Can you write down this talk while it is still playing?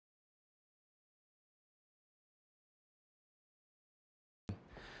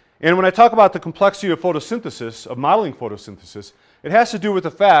And when I talk about the complexity of photosynthesis, of modeling photosynthesis, it has to do with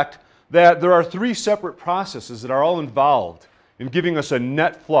the fact that there are three separate processes that are all involved in giving us a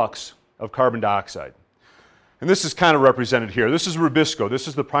net flux of carbon dioxide. And this is kind of represented here. This is rubisco. This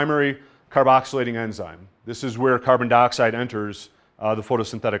is the primary carboxylating enzyme. This is where carbon dioxide enters the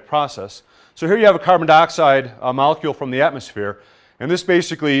photosynthetic process. So here you have a carbon dioxide molecule from the atmosphere, and this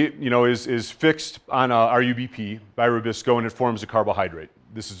basically, is fixed on RUBP by rubisco, and it forms a carbohydrate.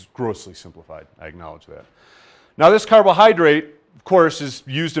 This is grossly simplified, I acknowledge that. Now this carbohydrate, of course, is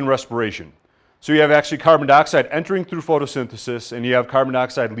used in respiration. So you have actually carbon dioxide entering through photosynthesis, and you have carbon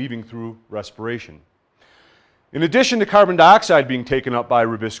dioxide leaving through respiration. In addition to carbon dioxide being taken up by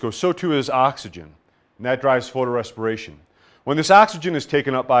rubisco, so too is oxygen, and that drives photorespiration. When this oxygen is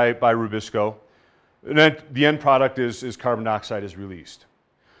taken up by rubisco, then the end product is carbon dioxide is released.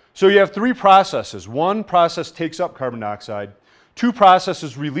 So you have three processes. One process takes up carbon dioxide, two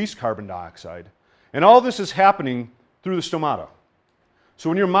processes release carbon dioxide, and all this is happening through the stomata. So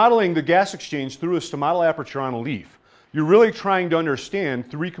when you're modeling the gas exchange through a stomatal aperture on a leaf, you're really trying to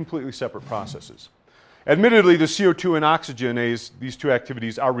understand three completely separate processes. Admittedly, the CO2 and oxygenase, these two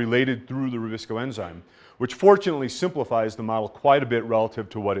activities are related through the rubisco enzyme, which fortunately simplifies the model quite a bit relative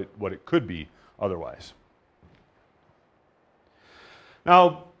to what it could be otherwise.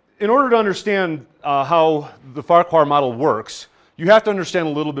 Now, in order to understand how the Farquhar model works, you have to understand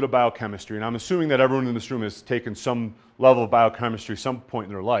a little bit of biochemistry, and I'm assuming that everyone in this room has taken some level of biochemistry some point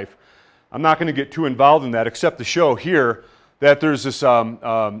in their life. I'm not going to get too involved in that except to show here that there's this,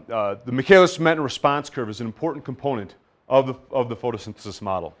 the Michaelis-Menten response curve is an important component of the photosynthesis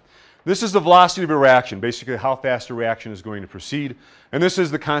model. This is the velocity of a reaction, basically how fast a reaction is going to proceed, and this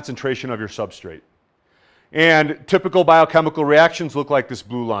is the concentration of your substrate. And typical biochemical reactions look like this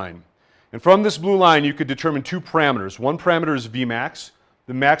blue line. And from this blue line, you could determine two parameters. One parameter is Vmax,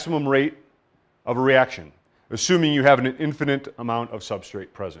 the maximum rate of a reaction, assuming you have an infinite amount of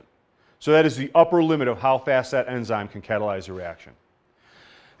substrate present. So that is the upper limit of how fast that enzyme can catalyze a reaction.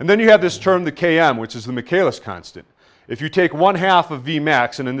 And then you have this term, the Km, which is the Michaelis constant. If you take 1/2 of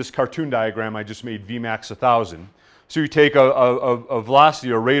Vmax, and in this cartoon diagram I just made Vmax 1,000, so you take a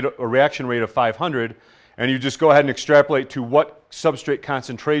velocity, a reaction rate of 500, and you just go ahead and extrapolate to what substrate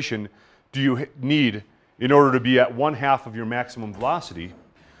concentration do you need in order to be at 1/2 of your maximum velocity,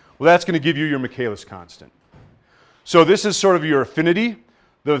 well, that's going to give you your Michaelis constant. So this is sort of your affinity.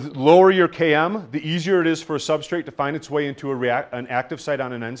 The lower your Km, the easier it is for a substrate to find its way into an active site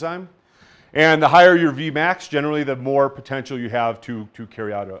on an enzyme. And the higher your Vmax, generally the more potential you have to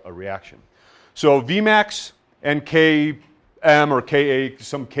carry out a reaction. So Vmax and Km or Ka,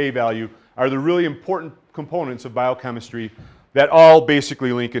 some K value, are the really important components of biochemistry that all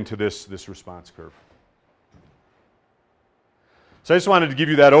basically link into this response curve. So I just wanted to give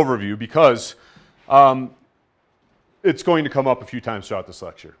you that overview because it's going to come up a few times throughout this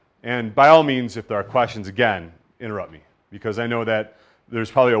lecture. And by all means, if there are questions, again, interrupt me, because I know that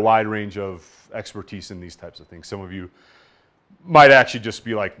there's probably a wide range of expertise in these types of things. Some of you might actually just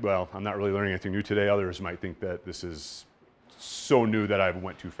be like, well, I'm not really learning anything new today. Others might think that this is so new that I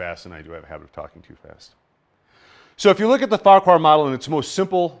went too fast, and I do have a habit of talking too fast. So if you look at the Farquhar model in its most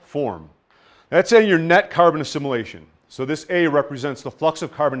simple form, that's saying your net carbon assimilation. So this A represents the flux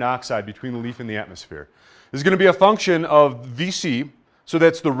of carbon dioxide between the leaf and the atmosphere. This is going to be a function of Vc, so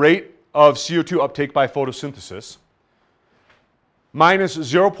that's the rate of CO2 uptake by photosynthesis, minus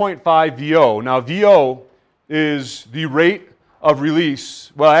 0.5 VO. Now VO is the rate of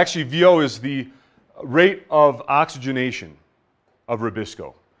release, well actually VO is the rate of oxygenation of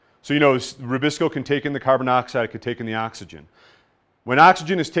rubisco. So you know rubisco can take in the carbon dioxide, it can take in the oxygen. When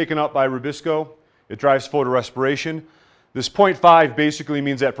oxygen is taken up by rubisco, it drives photorespiration. This 0.5 basically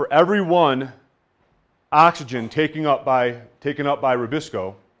means that for every one oxygen taken up by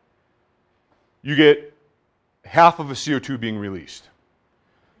rubisco, you get half of a CO2 being released.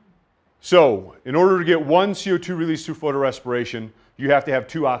 So in order to get one CO2 released through photorespiration, you have to have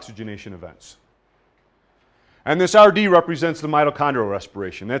two oxygenation events. And this RD represents the mitochondrial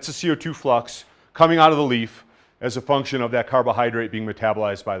respiration. That's a CO2 flux coming out of the leaf as a function of that carbohydrate being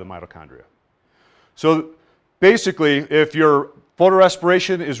metabolized by the mitochondria. So basically, if your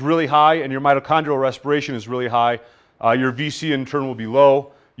photorespiration is really high and your mitochondrial respiration is really high, your Vc in turn will be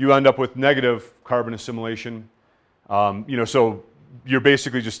low. You end up with negative carbon assimilation. So you're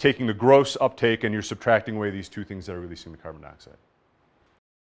basically just taking the gross uptake and you're subtracting away these two things that are releasing the carbon dioxide.